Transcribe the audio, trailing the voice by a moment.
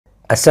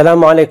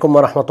السلام عليكم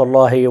ورحمة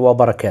الله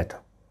وبركاته.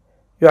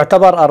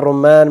 يعتبر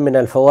الرمان من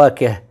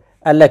الفواكه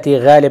التي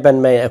غالبا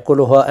ما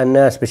يأكلها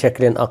الناس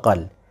بشكل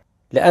أقل،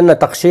 لأن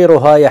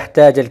تقشيرها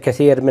يحتاج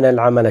الكثير من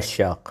العمل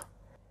الشاق،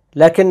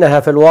 لكنها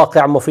في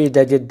الواقع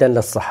مفيدة جدا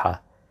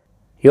للصحة.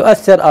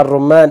 يؤثر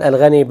الرمان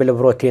الغني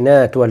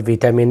بالبروتينات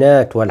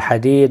والفيتامينات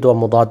والحديد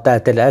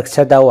ومضادات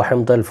الأكسدة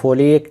وحمض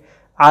الفوليك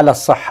على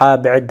الصحة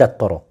بعدة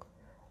طرق،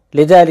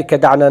 لذلك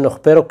دعنا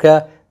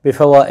نخبرك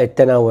بفوائد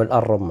تناول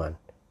الرمان.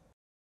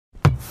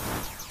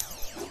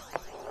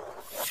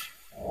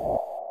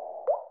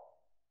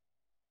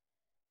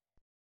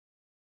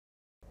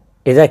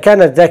 إذا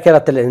كانت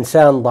ذاكرة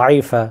الإنسان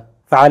ضعيفة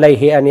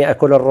فعليه أن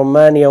يأكل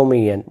الرمان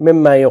يوميا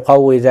مما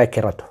يقوي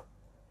ذاكرته.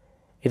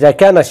 إذا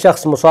كان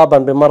الشخص مصابا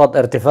بمرض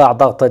ارتفاع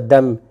ضغط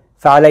الدم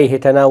فعليه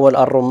تناول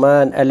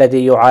الرمان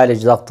الذي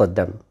يعالج ضغط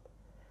الدم.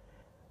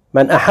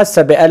 من أحس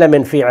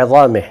بألم في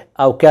عظامه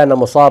أو كان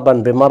مصابا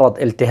بمرض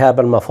التهاب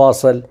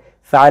المفاصل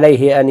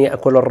فعليه أن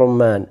يأكل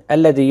الرمان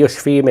الذي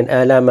يشفي من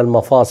آلام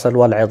المفاصل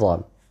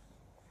والعظام.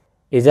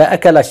 إذا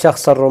أكل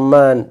الشخص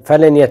الرمان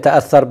فلن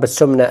يتأثر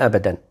بالسمنة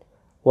أبدا،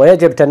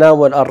 ويجب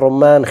تناول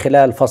الرمان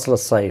خلال فصل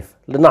الصيف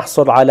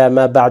لنحصل على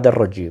ما بعد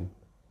الرجيم.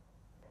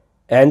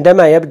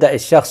 عندما يبدأ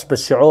الشخص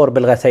بالشعور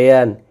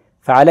بالغثيان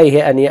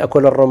فعليه أن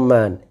يأكل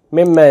الرمان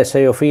مما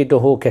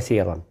سيفيده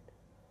كثيرا.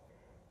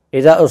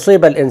 إذا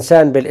أصيب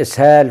الإنسان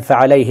بالإسهال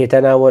فعليه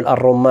تناول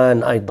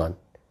الرمان أيضا.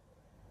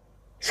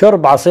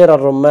 شرب عصير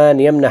الرمان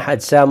يمنح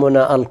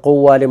أجسامنا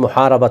القوة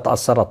لمحاربة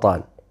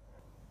السرطان،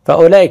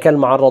 فأولئك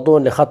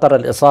المعرضون لخطر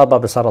الإصابة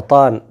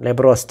بسرطان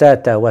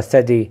البروستاتا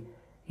والثدي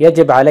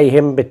يجب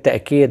عليهم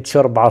بالتأكيد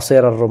شرب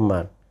عصير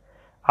الرمان.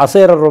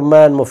 عصير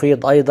الرمان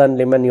مفيد أيضا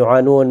لمن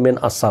يعانون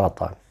من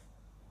السرطان.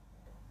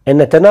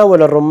 إن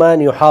تناول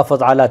الرمان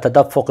يحافظ على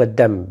تدفق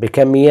الدم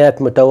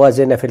بكميات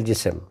متوازنة في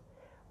الجسم،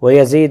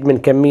 ويزيد من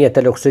كمية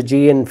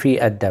الأكسجين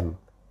في الدم.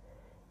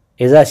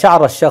 إذا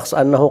شعر الشخص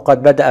أنه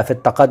قد بدأ في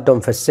التقدم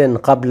في السن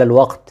قبل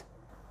الوقت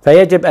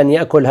فيجب أن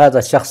يأكل هذا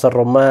الشخص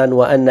الرمان،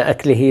 وأن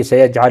أكله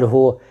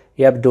سيجعله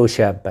يبدو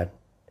شابا.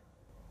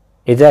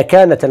 إذا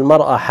كانت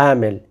المرأة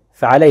حامل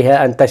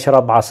فعليها أن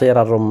تشرب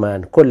عصير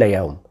الرمان كل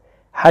يوم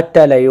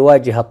حتى لا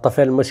يواجه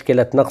الطفل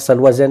مشكلة نقص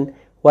الوزن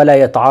ولا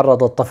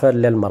يتعرض الطفل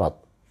للمرض.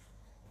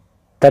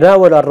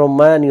 تناول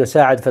الرمان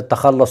يساعد في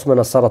التخلص من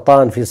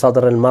السرطان في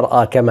صدر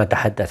المرأة كما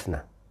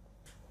تحدثنا.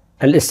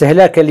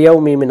 الاستهلاك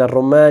اليومي من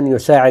الرمان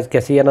يساعد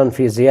كثيرا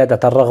في زيادة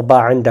الرغبة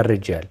عند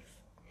الرجال.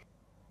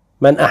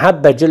 من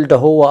أحب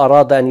جلده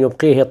وأراد أن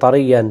يبقيه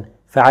طريا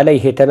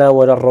فعليه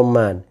تناول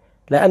الرمان،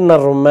 لأن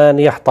الرمان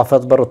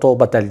يحتفظ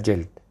برطوبة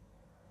الجلد.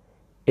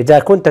 إذا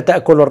كنت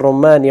تأكل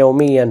الرمان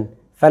يوميا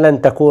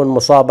فلن تكون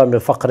مصابا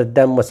بفقر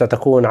الدم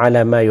وستكون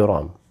على ما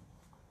يرام.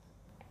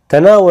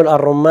 تناول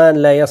الرمان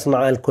لا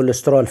يصنع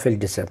الكوليسترول في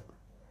الجسم،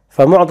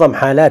 فمعظم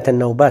حالات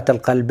النوبات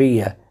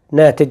القلبية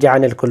ناتجة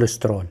عن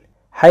الكوليسترول،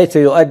 حيث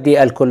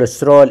يؤدي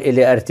الكوليسترول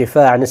إلى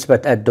ارتفاع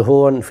نسبة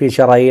الدهون في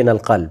شرايين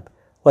القلب،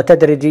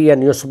 وتدريجيا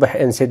يصبح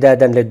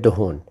انسدادا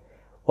للدهون،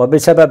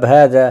 وبسبب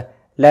هذا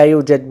لا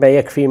يوجد ما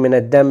يكفي من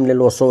الدم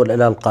للوصول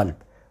إلى القلب،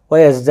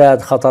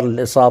 ويزداد خطر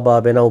الإصابة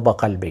بنوبة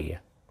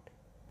قلبية.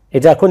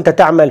 إذا كنت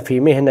تعمل في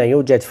مهنة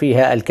يوجد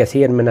فيها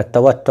الكثير من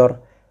التوتر،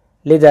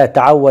 لذا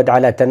تعود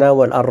على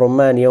تناول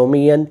الرمان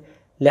يوميا،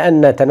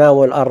 لأن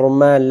تناول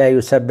الرمان لا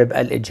يسبب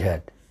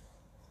الإجهاد.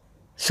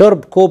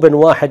 شرب كوب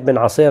واحد من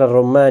عصير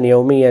الرمان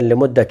يوميا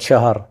لمدة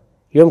شهر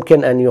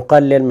يمكن أن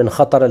يقلل من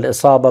خطر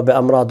الإصابة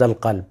بأمراض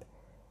القلب.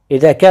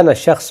 إذا كان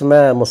الشخص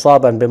ما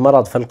مصابا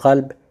بمرض في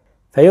القلب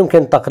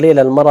فيمكن تقليل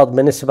المرض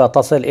بنسبة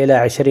تصل إلى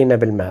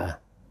 20%.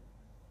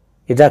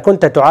 إذا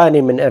كنت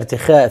تعاني من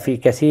ارتخاء في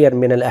كثير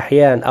من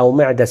الأحيان أو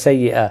معدة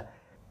سيئة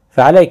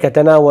فعليك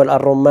تناول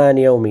الرمان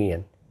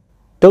يوميا.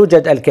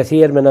 توجد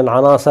الكثير من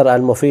العناصر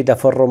المفيدة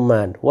في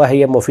الرمان،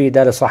 وهي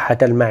مفيدة لصحة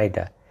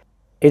المعدة.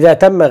 إذا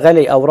تم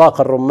غلي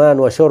أوراق الرمان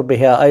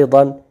وشربها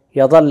أيضا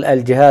يظل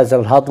الجهاز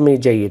الهضمي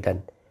جيدا،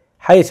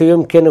 حيث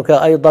يمكنك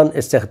أيضا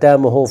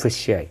استخدامه في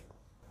الشاي.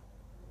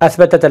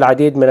 أثبتت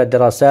العديد من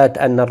الدراسات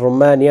أن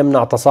الرمان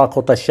يمنع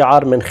تساقط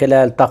الشعر من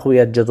خلال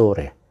تقوية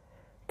جذوره،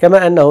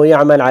 كما أنه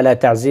يعمل على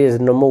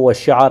تعزيز نمو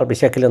الشعر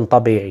بشكل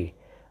طبيعي،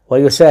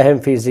 ويساهم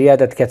في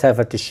زيادة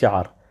كثافة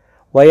الشعر،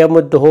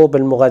 ويمده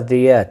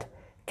بالمغذيات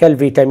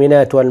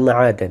كالفيتامينات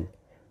والمعادن.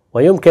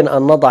 ويمكن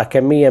أن نضع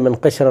كمية من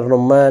قشر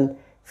الرمان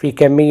في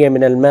كمية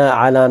من الماء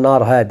على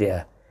نار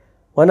هادئة،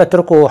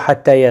 ونتركه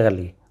حتى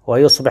يغلي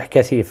ويصبح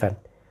كثيفا،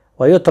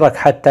 ويترك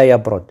حتى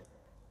يبرد،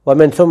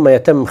 ومن ثم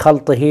يتم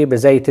خلطه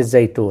بزيت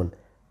الزيتون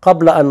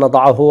قبل أن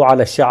نضعه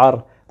على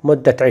الشعر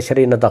مدة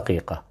 20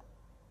 دقيقة.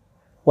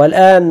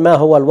 والآن ما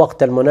هو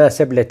الوقت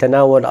المناسب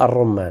لتناول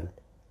الرمان؟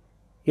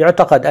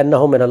 يعتقد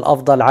أنه من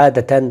الأفضل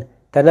عادة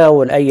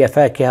تناول أي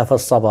فاكهة في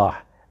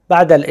الصباح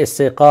بعد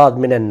الاستيقاظ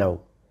من النوم،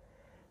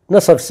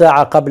 نصف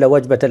ساعة قبل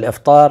وجبة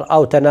الإفطار،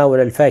 أو تناول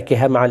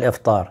الفاكهة مع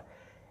الإفطار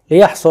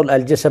ليحصل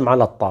الجسم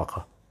على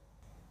الطاقة.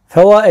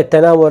 فوائد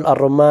تناول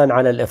الرمان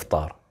على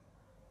الإفطار: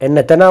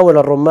 إن تناول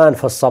الرمان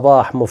في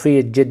الصباح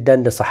مفيد جدا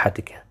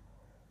لصحتك.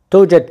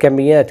 توجد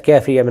كميات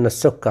كافية من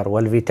السكر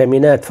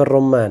والفيتامينات في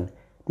الرمان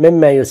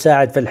مما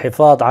يساعد في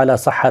الحفاظ على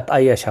صحة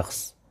أي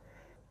شخص.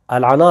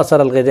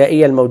 العناصر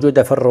الغذائية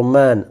الموجودة في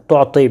الرمان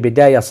تعطي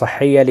بداية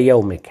صحية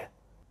ليومك.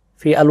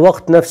 في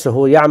الوقت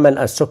نفسه يعمل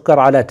السكر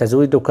على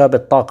تزويدك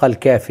بالطاقة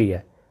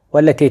الكافية،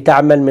 والتي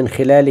تعمل من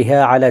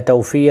خلالها على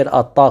توفير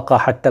الطاقة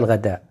حتى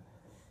الغداء.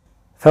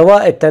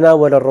 فوائد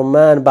تناول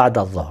الرمان بعد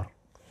الظهر: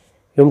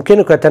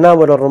 يمكنك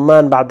تناول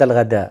الرمان بعد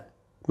الغداء.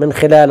 من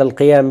خلال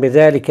القيام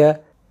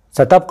بذلك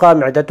ستبقى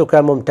معدتك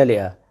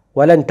ممتلئة،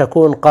 ولن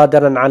تكون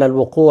قادرا على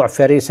الوقوع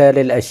فريسة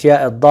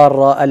للأشياء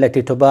الضارة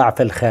التي تباع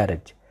في الخارج.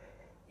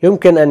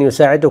 يمكن أن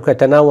يساعدك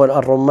تناول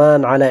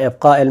الرمان على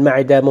إبقاء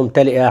المعدة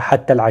ممتلئة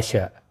حتى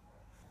العشاء.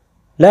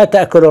 لا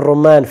تأكل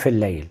الرمان في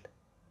الليل.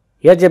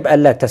 يجب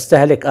ألا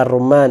تستهلك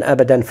الرمان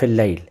أبدا في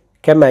الليل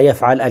كما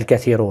يفعل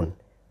الكثيرون،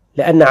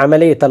 لأن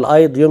عملية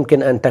الأيض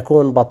يمكن أن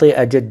تكون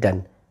بطيئة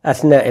جدا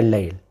أثناء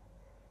الليل،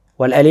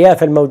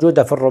 والألياف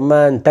الموجودة في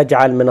الرمان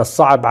تجعل من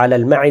الصعب على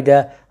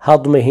المعدة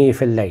هضمه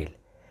في الليل.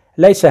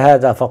 ليس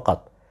هذا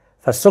فقط،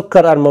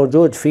 فالسكر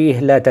الموجود فيه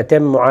لا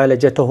تتم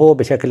معالجته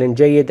بشكل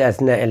جيد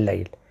أثناء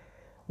الليل،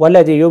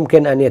 والذي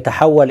يمكن أن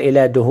يتحول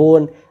إلى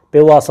دهون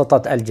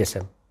بواسطة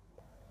الجسم.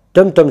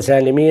 دمتم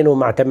سالمين،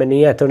 ومع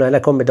تمنياتنا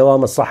لكم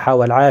بدوام الصحة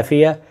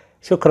والعافية.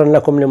 شكرا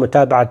لكم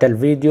لمتابعة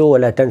الفيديو،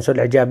 ولا تنسوا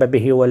الإعجاب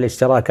به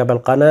والاشتراك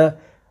بالقناة،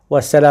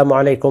 والسلام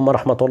عليكم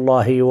ورحمة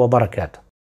الله وبركاته.